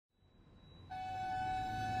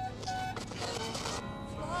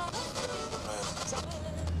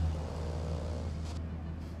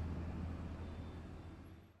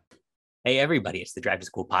Hey, everybody, it's the Drive to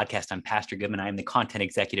School podcast. I'm Pastor Goodman. I'm the content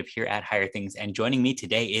executive here at Higher Things. And joining me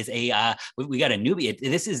today is we got a newbie.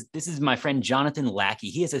 This is my friend, Jonathan Lackey.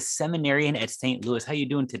 He is a seminarian at St. Louis. How you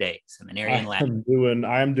doing today, Seminarian Lackey?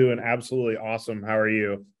 I'm doing absolutely awesome. How are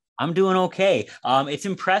you? I'm doing okay. It's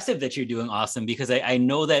impressive that you're doing awesome because I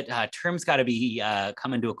know that term's got to be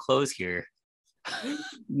coming to a close here.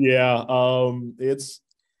 Yeah, it's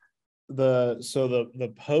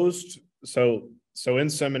the post so in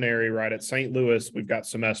seminary, right, at St. Louis, we've got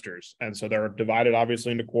semesters, and so they're divided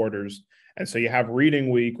obviously into quarters. And so you have reading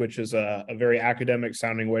week, which is a very academic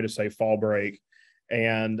sounding way to say fall break.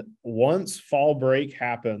 And once fall break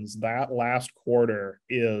happens, that last quarter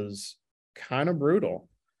is kind of brutal.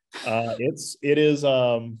 It's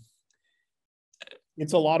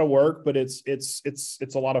a lot of work, but it's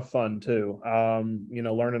a lot of fun too.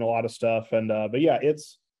 Learning a lot of stuff. And but yeah,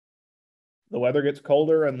 it's the weather gets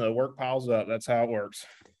colder and the work piles up. That's how it works.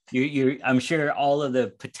 I'm sure all of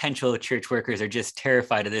the potential church workers are just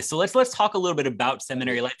terrified of this. So let's talk a little bit about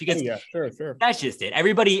seminary life, because yeah, sure. That's just it.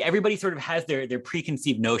 Everybody sort of has their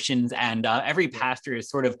preconceived notions, and every pastor is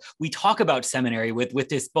sort of, we talk about seminary with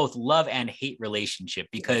this both love and hate relationship,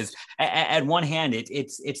 because at one hand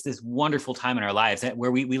it's this wonderful time in our lives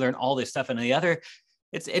where we learn all this stuff, and on the other,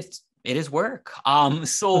 it is work.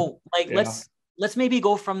 So like Yeah. let's maybe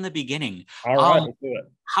go from the beginning. All right, let's do it.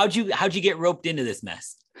 How'd you get roped into this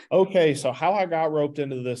mess? Okay, so how I got roped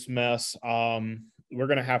into this mess, we're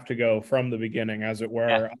going to have to go from the beginning, as it were.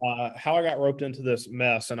 Yeah. How I got roped into this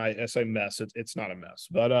mess, and I say mess, it's not a mess,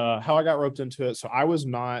 but how I got roped into it. So I was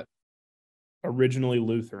not originally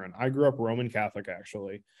Lutheran. I grew up Roman Catholic,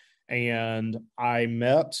 actually. And I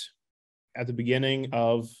met at the end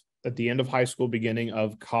of high school, beginning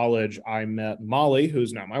of college, I met Molly,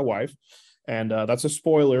 who's now my wife. And that's a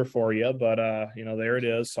spoiler for you, but there it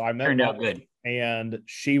is. So I met Turned out Molly, good. and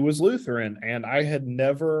she was Lutheran, and I had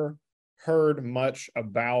never heard much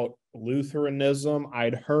about Lutheranism.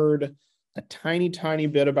 I'd heard a tiny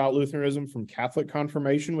bit about Lutheranism from Catholic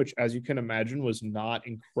confirmation, which, as you can imagine, was not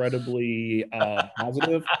incredibly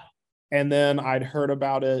positive. And then I'd heard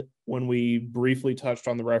about it when we briefly touched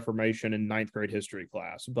on the Reformation in ninth grade history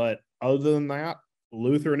class. But other than that,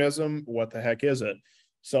 Lutheranism, what the heck is it?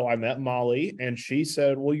 So I met Molly, and she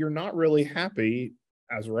said, well, you're not really happy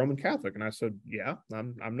as a Roman Catholic. And I said, yeah,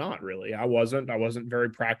 I'm not really. I wasn't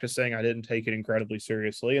very practicing. I didn't take it incredibly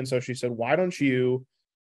seriously. And so she said, why don't you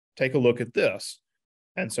take a look at this?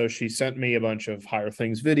 And so she sent me a bunch of Higher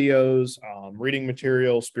Things videos, reading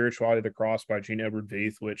material, Spirituality of the Cross by Gene Edward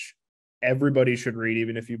Veith, which everybody should read,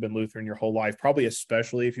 even if you've been Lutheran your whole life, probably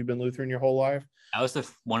especially if you've been Lutheran your whole life. That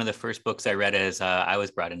was one of the first books I read as I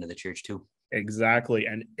was brought into the church too. Exactly.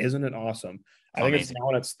 And isn't it awesome? I think amazing. It's now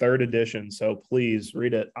in its third edition, so please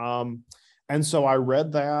read it. And so I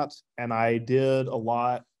read that, and I did a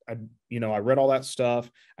lot. I read all that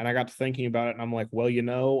stuff, and I got to thinking about it, and I'm like,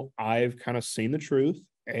 well, I've kind of seen the truth,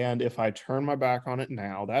 and if I turn my back on it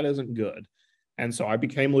now, that isn't good. And so I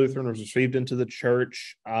became Lutheran, was received into the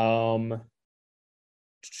church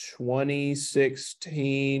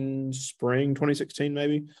 2016, spring 2016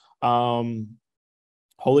 maybe.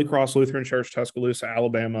 Holy Cross Lutheran Church, Tuscaloosa,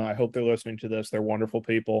 Alabama. I hope they're listening to this. They're wonderful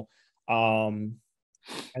people. And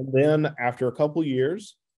then after a couple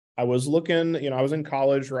years, I was looking, I was in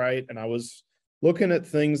college, right? And I was looking at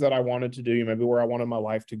things that I wanted to do, maybe where I wanted my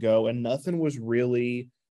life to go. And nothing was really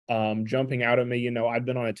jumping out at me. I'd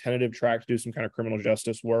been on a tentative track to do some kind of criminal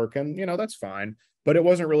justice work, and, that's fine. But it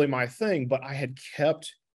wasn't really my thing. But I had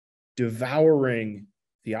kept devouring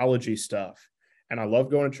theology stuff. And I love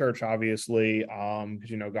going to church, obviously,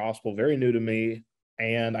 because, gospel, very new to me.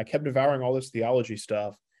 And I kept devouring all this theology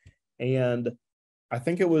stuff. And I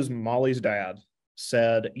think it was Molly's dad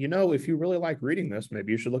said, if you really like reading this,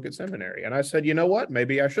 maybe you should look at seminary. And I said, you know what?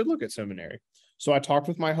 Maybe I should look at seminary. So I talked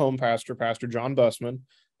with my home pastor, Pastor John Bussman.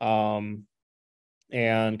 And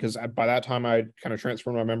because by that time I kind of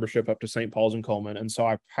transferred my membership up to St. Paul's in Coleman. And so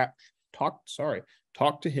I talked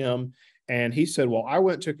to him. And he said, well, I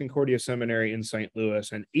went to Concordia Seminary in St. Louis,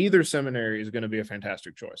 and either seminary is going to be a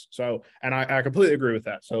fantastic choice. So, and I completely agree with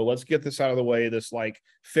that. So let's get this out of the way. This like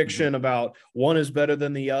fiction about one is better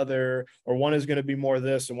than the other, or one is going to be more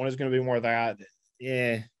this and one is going to be more that. Get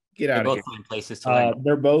out of here. They're both fine places to learn.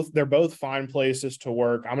 They're both fine places to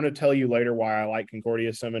work. I'm going to tell you later why I like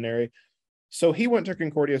Concordia Seminary. So he went to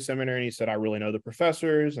Concordia Seminary, and he said, I really know the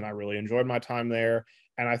professors, and I really enjoyed my time there.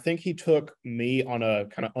 And I think he took me on a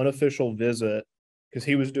kind of unofficial visit because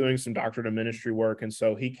he was doing some doctorate of ministry work. And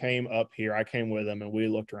so he came up here, I came with him, and we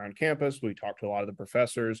looked around campus. We talked to a lot of the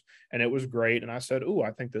professors, and it was great. And I said,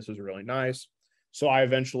 I think this is really nice. So I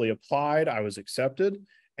eventually applied. I was accepted.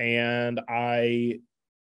 And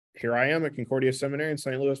here I am at Concordia Seminary in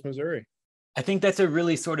St. Louis, Missouri. I think that's a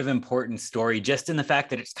really sort of important story, just in the fact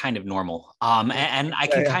that it's kind of normal. And I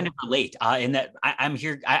can kind of relate in that I'm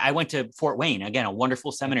here. I went to Fort Wayne, again, a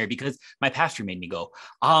wonderful seminary, because my pastor made me go.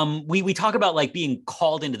 We talk about like being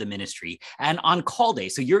called into the ministry, and on call day.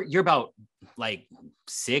 So you're about like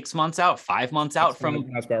 6 months out, 5 months out from.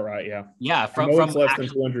 That's about right. Yeah. Yeah, from less than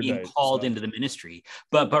 200 being days, called into the ministry.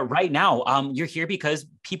 But right now, you're here because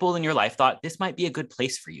people in your life thought this might be a good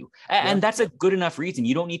place for you. And that's a good enough reason.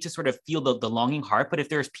 You don't need to sort of feel the longing heart. But if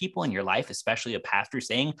there's people in your life, especially a pastor,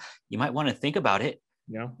 saying you might want to think about it,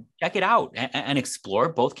 check it out and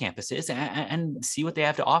explore both campuses and see what they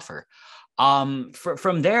have to offer.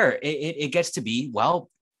 From there, it gets to be, well,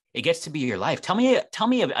 it gets to be your life. Tell me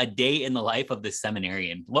a day in the life of the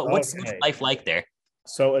seminarian. What's life like there?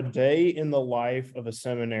 So a day in the life of a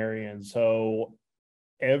seminarian. So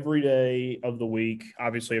every day of the week,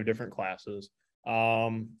 obviously, have different classes.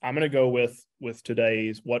 I'm going to go with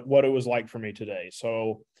today's what it was like for me today.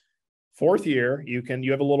 So fourth year, you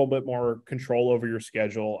have a little bit more control over your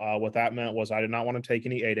schedule. What that meant was I did not want to take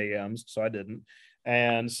any 8 a.m.s, so I didn't.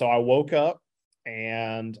 And so I woke up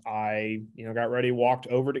and I, got ready, walked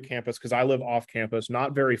over to campus because I live off campus,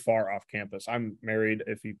 not very far off campus. I'm married,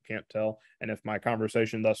 if you can't tell, and if my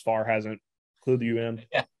conversation thus far hasn't clued you in.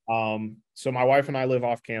 Yeah. So my wife and I live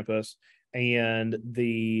off campus, and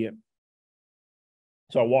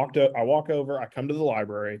so I walk over, I come to the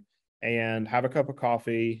library and have a cup of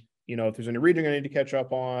coffee. If there's any reading I need to catch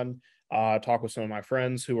up on, talk with some of my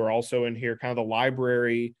friends who are also in here, kind of the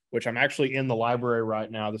library, which I'm actually in the library right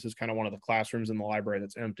now. This is kind of one of the classrooms in the library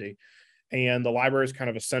that's empty. And the library is kind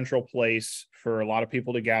of a central place for a lot of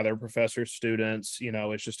people to gather, professors, students,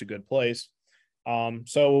 it's just a good place. And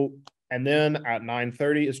then at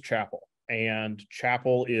 9:30 is chapel, and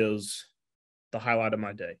chapel is the highlight of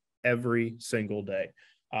my day every single day.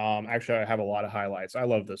 Actually, I have a lot of highlights. I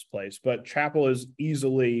love this place, but chapel is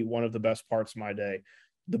easily one of the best parts of my day.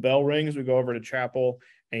 The bell rings, we go over to chapel,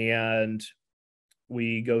 and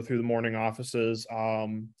we go through the morning offices.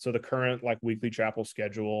 So the current weekly chapel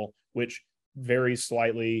schedule, which varies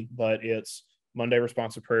slightly, but it's Monday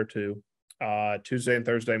responsive prayer 2, Tuesday and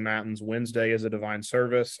Thursday matins, Wednesday is a divine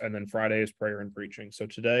service, and then Friday is prayer and preaching. So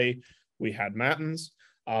today we had matins.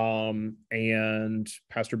 And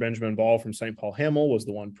Pastor Benjamin Ball from St. Paul Hamill was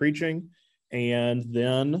the one preaching. And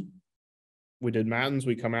then we did matins.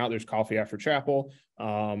 We come out, there's coffee after chapel.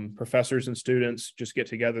 Professors and students just get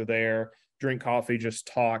together there, drink coffee, just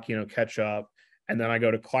talk, catch up. And then I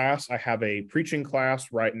go to class. I have a preaching class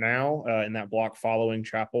right now in that block following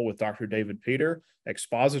chapel with Dr. David Peter,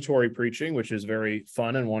 expository preaching, which is very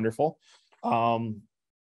fun and wonderful.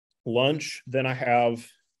 Lunch, then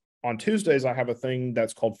on Tuesdays, I have a thing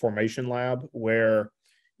that's called Formation Lab, where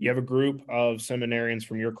you have a group of seminarians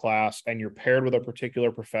from your class and you're paired with a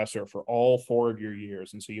particular professor for all 4 of your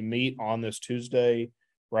years. And so you meet on this Tuesday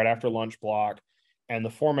right after lunch block. And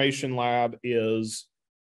the Formation Lab is,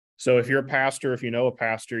 so if you're a pastor, if you know a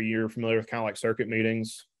pastor, you're familiar with kind of like circuit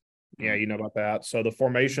meetings. Yeah, you know about that. So the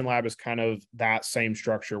Formation Lab is kind of that same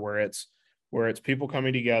structure where it's people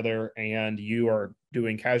coming together and you are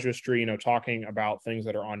doing casuistry, talking about things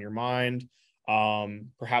that are on your mind.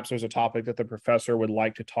 Perhaps there's a topic that the professor would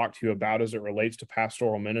like to talk to you about as it relates to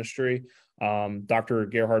pastoral ministry. Dr.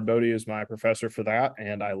 Gerhard Bodie is my professor for that,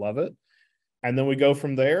 and I love it. And then we go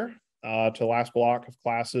from there to the last block of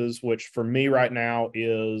classes, which for me right now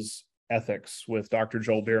is ethics with Dr.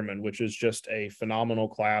 Joel Bierman, which is just a phenomenal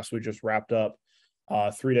class. We just wrapped up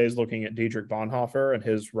 3 days looking at Dietrich Bonhoeffer and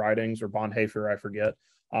his writings, or Bonhoeffer, I forget.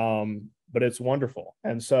 But it's wonderful.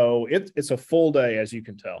 And so it's a full day, as you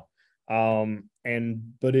can tell.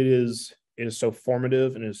 But it is so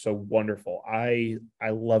formative and it is so wonderful. I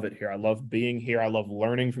love it here. I love being here. I love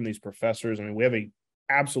learning from these professors. I mean, we have a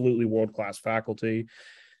absolutely world-class faculty,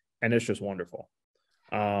 and it's just wonderful.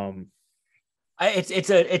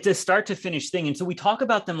 It's a start to finish thing. And so we talk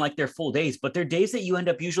about them like they're full days, but they're days that you end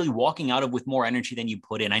up usually walking out of with more energy than you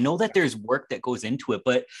put in. I know that there's work that goes into it,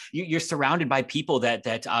 but you're surrounded by people that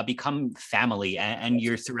become family, and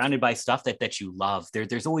you're surrounded by stuff that you love.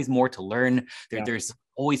 There's always more to learn. There's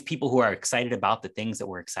always people who are excited about the things that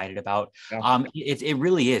we're excited about. It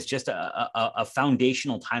really is just a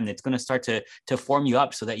foundational time that's going to start to form you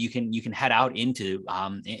up so that you can head out into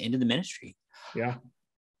the ministry. Yeah.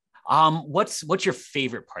 What's your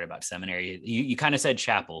favorite part about seminary? You kind of said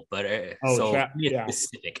chapel, but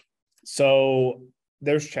specific. So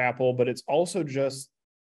there's chapel, but it's also just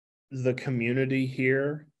the community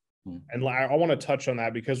here. And I want to touch on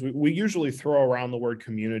that because we usually throw around the word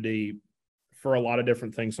community for a lot of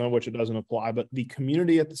different things, some of which it doesn't apply, but the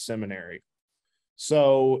community at the seminary.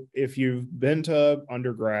 So if you've been to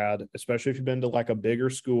undergrad, especially if you've been to like a bigger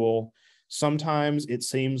school, sometimes it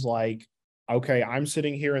seems like, okay, I'm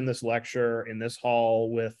sitting here in this lecture in this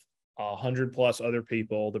hall with 100+ other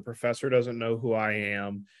people. The professor doesn't know who I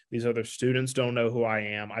am. These other students don't know who I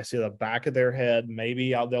am. I see the back of their head.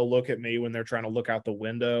 Maybe they'll look at me when they're trying to look out the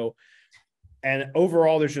window. And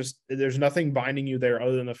overall, there's nothing binding you there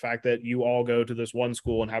other than the fact that you all go to this one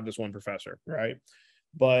school and have this one professor, right?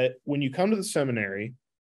 But when you come to the seminary,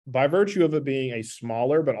 by virtue of it being a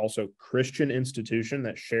smaller but also Christian institution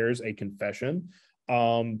that shares a confession,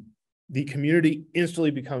 the community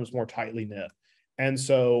instantly becomes more tightly knit. And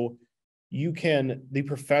so the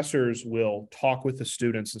professors will talk with the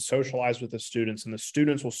students and socialize with the students, and the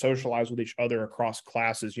students will socialize with each other across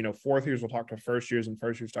classes. Fourth years will talk to first years, and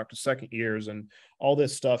first years talk to second years, and all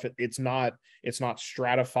this stuff. It's not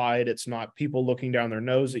stratified. It's not people looking down their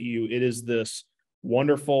nose at you. It is this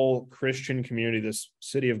wonderful Christian community, this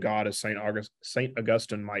city of God, as St.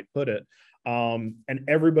 Augustine might put it. And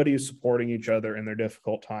everybody is supporting each other in their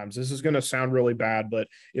difficult times. This is going to sound really bad, but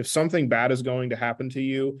if something bad is going to happen to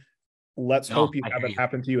you, let's hope you have it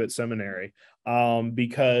happen to you at seminary,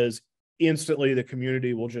 because instantly the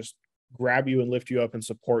community will just grab you and lift you up and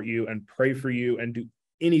support you and pray for you and do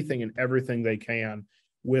anything and everything they can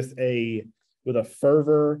with a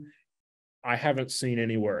fervor I haven't seen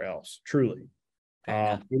anywhere else, truly.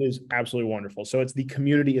 It is absolutely wonderful. So it's the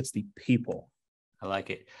community, it's the people. I like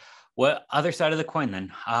it. What other side of the coin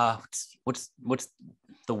then? What's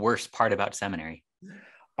the worst part about seminary?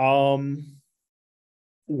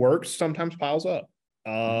 Work sometimes piles up.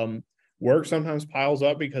 Work sometimes piles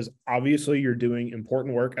up because obviously you're doing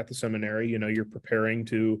important work at the seminary. You're preparing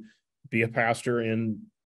to be a pastor in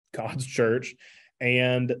God's church,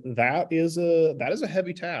 and that is a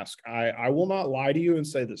heavy task. I will not lie to you and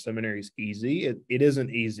say that seminary is easy. It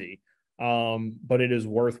isn't easy, but it is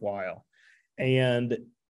worthwhile. And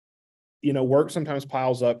work sometimes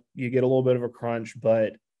piles up. You get a little bit of a crunch,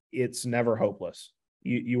 but it's never hopeless.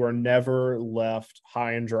 You are never left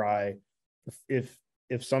high and dry. If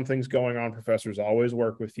something's going on, professors always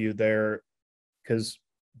work with you there, because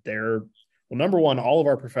well, number one, all of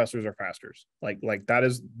our professors are pastors. Like that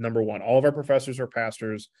is number one. All of our professors are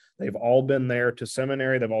pastors. They've all been there to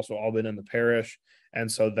seminary. They've also all been in the parish,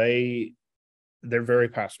 and so they're very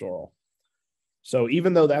pastoral. So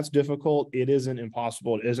even though that's difficult, it isn't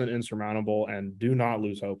impossible. It isn't insurmountable, and do not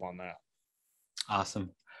lose hope on that. Awesome.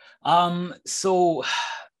 So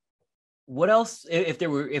what else, if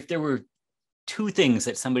there were two things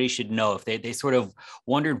that somebody should know, if they sort of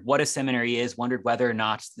wondered what a seminary is, wondered whether or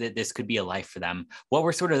not that this could be a life for them, what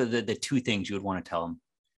were sort of the two things you would want to tell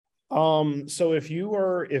them? So if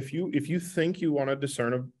you think you want to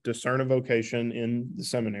discern a vocation in the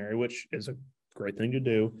seminary, which is a great thing to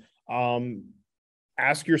do,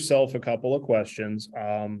 ask yourself a couple of questions.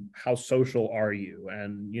 How social are you?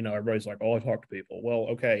 And, everybody's like, oh, I talk to people. Well,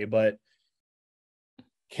 okay, but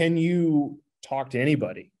can you talk to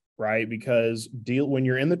anybody, right? Because when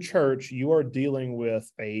you're in the church, you are dealing with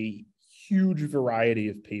a huge variety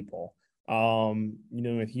of people,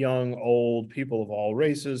 with young, old, people of all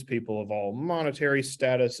races, people of all monetary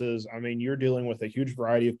statuses. I mean, you're dealing with a huge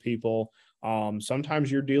variety of people.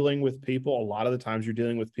 Sometimes you're dealing with people, a lot of the times you're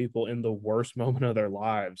dealing with people in the worst moment of their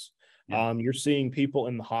lives. Yeah. You're seeing people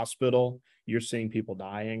in the hospital, you're seeing people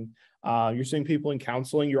dying, you're seeing people in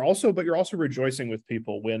counseling. But you're also rejoicing with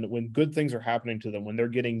people when good things are happening to them, when they're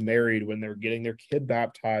getting married, when they're getting their kid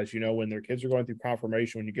baptized, when their kids are going through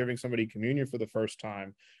confirmation, when you're giving somebody communion for the first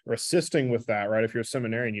time, or assisting with that, right? If you're a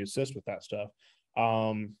seminarian, you assist with that stuff.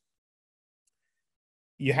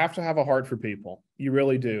 You have to have a heart for people. You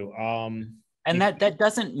really do. And that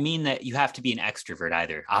doesn't mean that you have to be an extrovert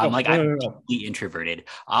either. I'm deeply introverted.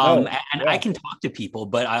 I can talk to people,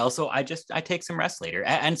 but I take some rest later.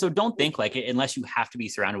 And so don't think like it, unless you have to be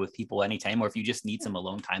surrounded with people anytime, or if you just need some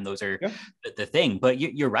alone time, those are the thing. But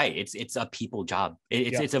you're right. It's a people job.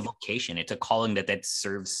 It's a vocation. It's a calling that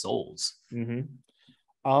serves souls.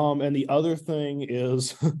 Mm-hmm. And the other thing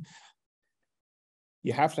is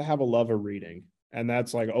you have to have a love of reading. And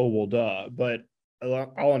that's like, oh, well, duh. But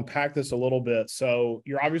I'll unpack this a little bit. So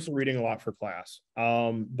you're obviously reading a lot for class.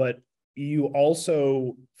 But you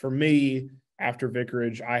also, for me, after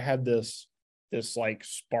vicarage, I had this like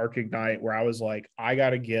spark ignite where I was like, I got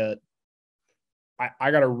to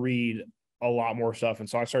read a lot more stuff. And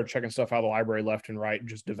so I started checking stuff out of the library left and right,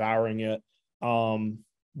 just devouring it.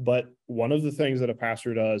 But one of the things that a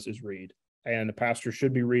pastor does is read. And a pastor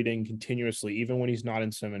should be reading continuously, even when he's not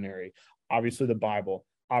in seminary. Obviously the Bible,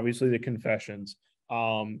 obviously the confessions.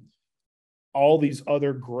 all these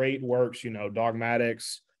other great works,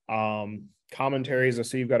 dogmatics, commentaries. I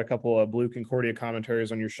see you've got a couple of Blue Concordia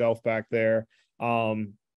commentaries on your shelf back there. All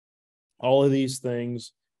of these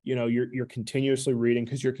things, you're continuously reading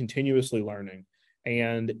because you're continuously learning,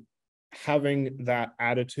 and having that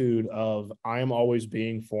attitude of I am always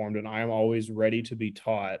being formed and I am always ready to be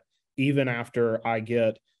taught, even after I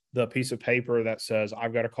get the piece of paper that says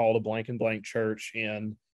I've got to call to blank and blank church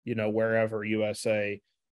in, wherever USA.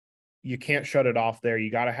 You can't shut it off there.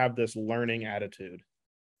 You got to have this learning attitude.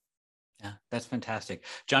 Yeah, that's fantastic.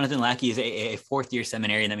 Jonathan Lackey is a fourth-year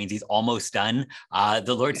seminarian. That means he's almost done.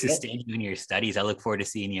 The Lord sustain you in your studies. I look forward to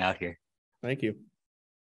seeing you out here. Thank you.